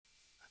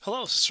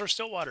Hello, this is Sir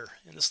Stillwater,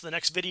 and this is the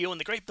next video in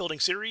the Great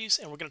Building series,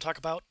 and we're going to talk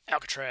about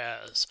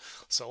Alcatraz.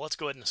 So let's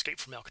go ahead and escape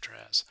from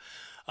Alcatraz.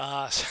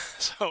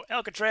 So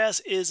Alcatraz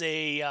is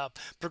a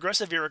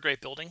progressive era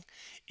great building.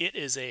 It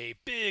is a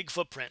big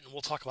footprint, and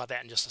we'll talk about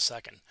that in just a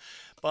second.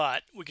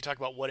 But we can talk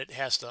about what it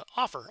has to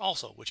offer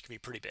also, which can be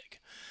pretty big.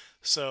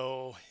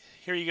 So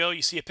here you go.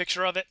 You see a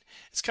picture of it.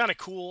 It's kind of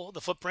cool.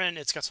 The footprint.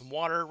 It's got some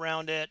water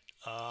around it.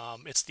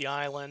 It's the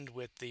island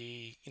with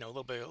the a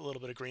little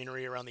bit of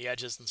greenery around the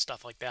edges and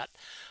stuff like that.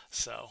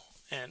 So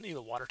and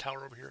the water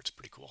tower over here. It's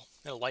pretty cool.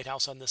 And a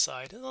lighthouse on this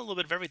side. And a little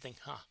bit of everything,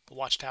 huh? The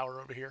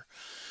watchtower over here.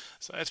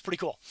 So that's pretty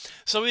cool.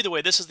 So either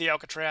way, this is the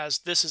Alcatraz.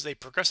 This is a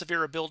progressive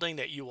era building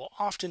that you will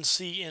often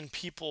see in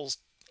people's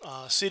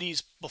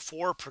cities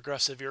before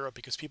progressive era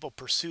because people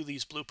pursue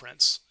these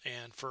blueprints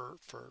and for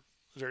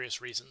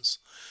various reasons.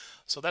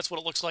 So that's what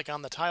it looks like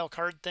on the tile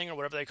card thing or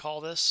whatever they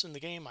call this in the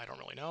game. I don't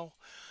really know.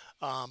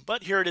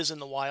 But here it is in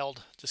the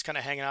wild, just kind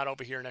of hanging out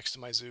over here next to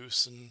my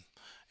Zeus and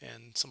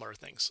some other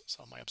things.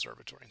 So my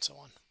observatory and so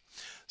on.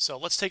 So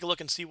let's take a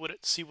look and see what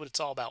it's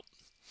all about.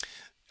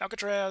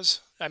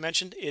 Alcatraz, I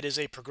mentioned, it is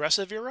a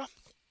progressive era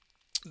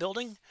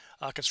building.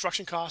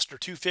 Construction costs are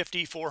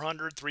 250,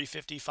 400,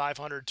 350,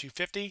 500,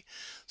 250.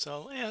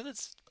 So yeah,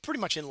 that's pretty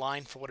much in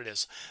line for what it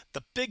is.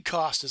 The big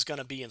cost is going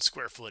to be in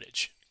square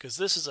footage because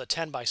this is a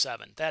 10 by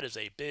 7. That is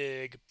a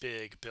big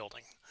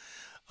building.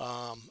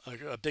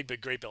 A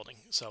big great building.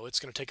 So it's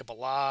going to take up a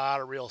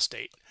lot of real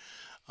estate.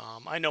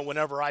 I know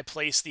whenever I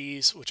place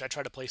these, which I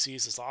try to place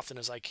these as often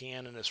as I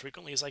can and as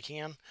frequently as I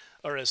can,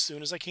 or as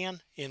soon as I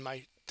can in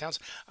my towns,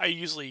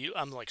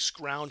 I'm like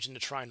scrounging to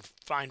try and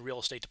find real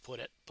estate to put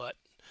it, but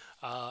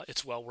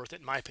it's well worth it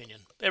in my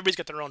opinion. Everybody's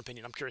got their own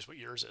opinion. I'm curious what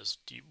yours is.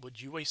 Would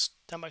you waste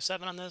 10 by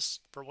 7 on this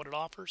for what it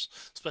offers,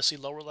 especially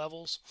lower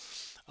levels?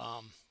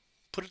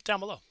 Put it down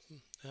below,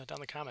 down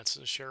in the comments,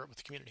 and share it with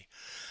the community.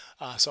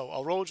 So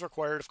a road's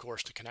required, of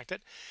course, to connect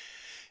it.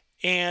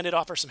 And it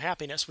offers some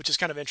happiness, which is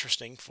kind of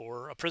interesting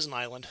for a prison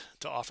island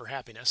to offer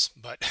happiness.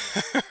 But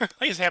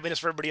I guess happiness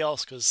for everybody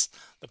else because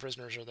the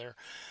prisoners are there.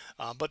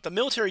 But the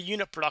military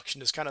unit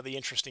production is kind of the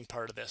interesting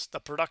part of this.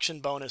 The production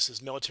bonus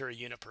is military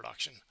unit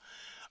production,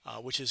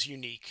 which is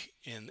unique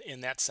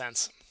in that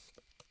sense.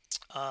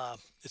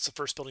 It's the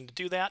first building to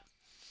do that.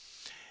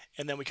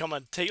 And then we come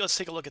on, let's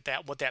take a look at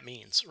that, what that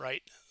means,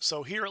 right?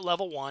 So here at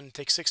level 1, it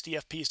takes 60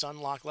 FPS to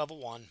unlock level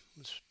 1.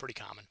 It's pretty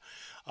common.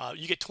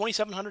 You get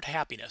 2,700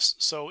 happiness.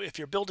 So if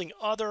you're building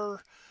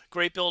other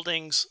great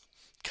buildings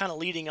kind of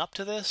leading up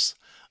to this,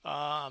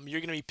 you're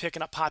going to be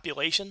picking up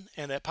population,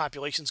 and that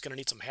population is going to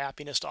need some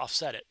happiness to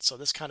offset it. So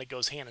this kind of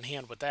goes hand in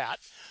hand with that.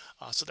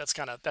 So that's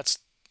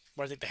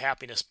where I think the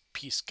happiness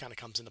piece kind of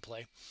comes into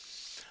play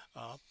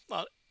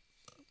for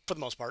the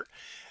most part.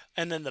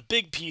 And then the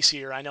big piece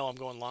here, I know I'm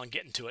going long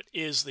getting to it,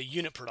 is the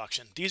unit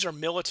production. These are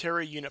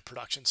military unit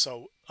production.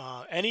 So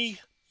any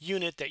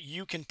unit that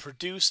you can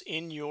produce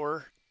in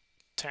your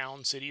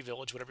town, city,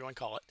 village, whatever you want to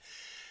call it,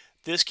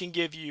 this can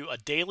give you a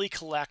daily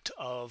collect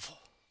of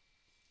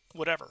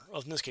whatever.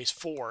 In this case,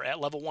 4.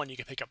 At level 1, you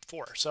can pick up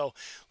 4. So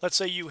let's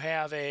say you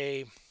have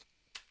I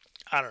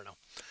don't know,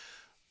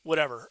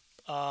 whatever.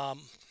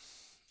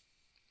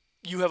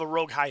 You have a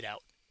rogue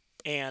hideout.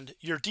 And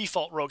your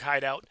default rogue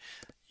hideout,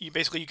 you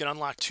can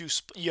unlock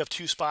you have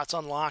 2 spots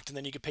unlocked, and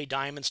then you can pay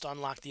diamonds to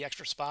unlock the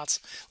extra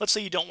spots. Let's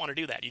say you don't want to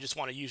do that. You just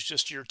want to use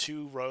just your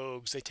 2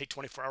 rogues. They take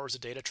 24 hours a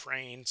day to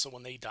train, so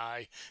when they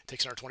die, it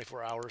takes another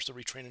 24 hours to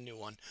retrain a new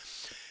one.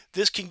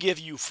 This can give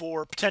you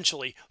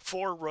potentially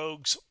 4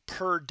 rogues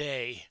per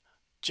day,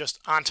 just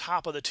on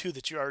top of the 2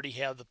 that you already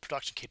have the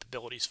production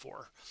capabilities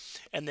for,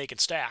 and they can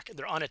stack.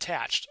 They're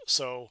unattached.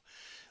 So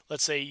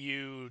let's say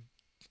you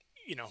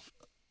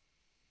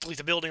delete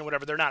the building or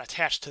whatever, they're not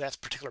attached to that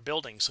particular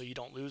building, so you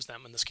don't lose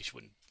them. In this case, you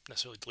wouldn't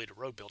necessarily delete a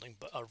rogue building,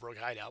 but a rogue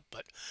hideout,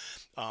 but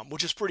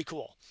which is pretty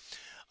cool.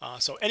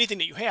 So anything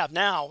that you have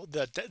now,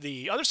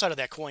 the other side of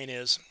that coin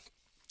is,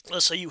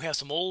 let's say you have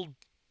some old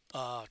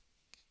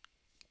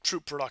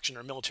troop production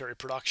or military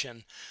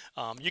production,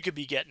 you could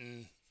be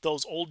getting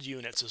those old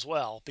units as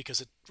well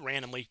because it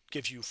randomly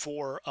gives you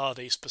 4 of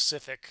a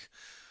specific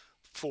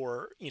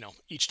for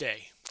each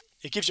day.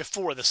 It gives you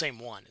 4 of the same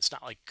one. It's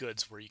not like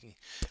goods where you can,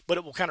 but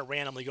it will kind of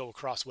randomly go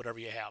across whatever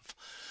you have.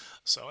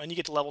 So, and you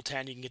get to level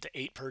 10, you can get to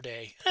 8 per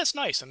day. And that's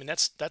nice. I mean,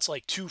 that's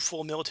like 2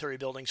 full military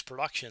buildings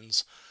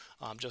productions,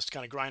 just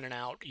kind of grinding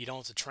out. You don't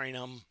have to train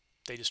them.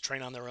 They just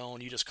train on their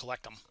own. You just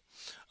collect them.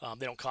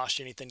 They don't cost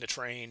you anything to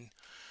train.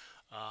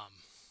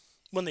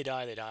 When they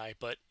die, they die.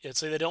 But let's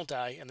say they don't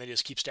die and they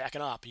just keep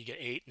stacking up. You get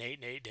 8 and 8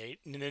 and 8 and 8.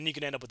 And then you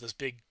can end up with this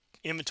big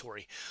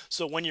inventory.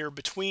 So when you're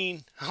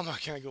between, I'm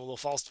not going to go a little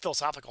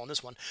philosophical on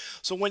this one.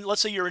 So when, let's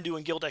say you're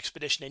doing Guild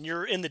Expedition and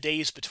you're in the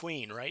days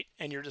between, right?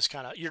 And you're just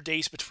kind of, your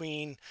days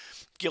between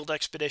Guild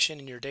Expedition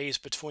and your days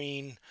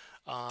between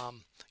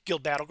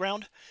Guild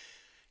Battleground,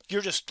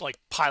 you're just like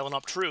piling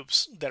up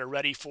troops that are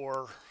ready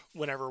for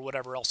whenever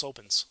whatever else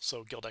opens.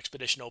 So Guild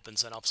Expedition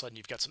opens and all of a sudden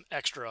you've got some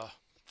extra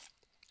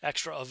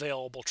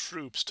available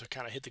troops to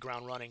kind of hit the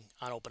ground running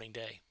on opening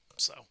day.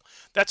 So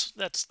that's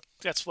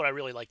what I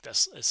really like.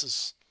 This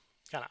is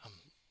kind of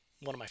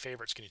one of my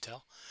favorites. Can you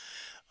tell?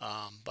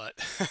 But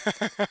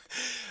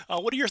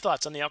what are your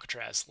thoughts on the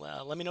Alcatraz?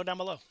 Let me know down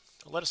below.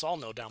 Let us all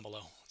know down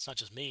below. It's not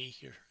just me.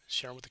 You're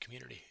sharing with the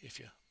community if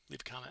you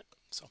leave a comment.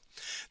 So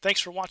thanks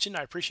for watching.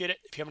 I appreciate it.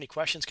 If you have any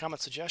questions,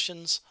 comments,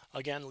 suggestions,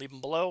 again, leave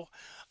them below.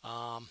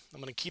 I'm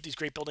going to keep these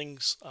great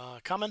buildings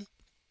coming,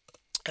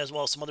 as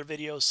well as some other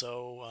videos.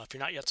 So if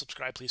you're not yet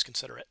subscribed, please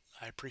consider it.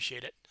 I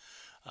appreciate it.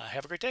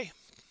 Have a great day.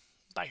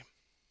 Bye.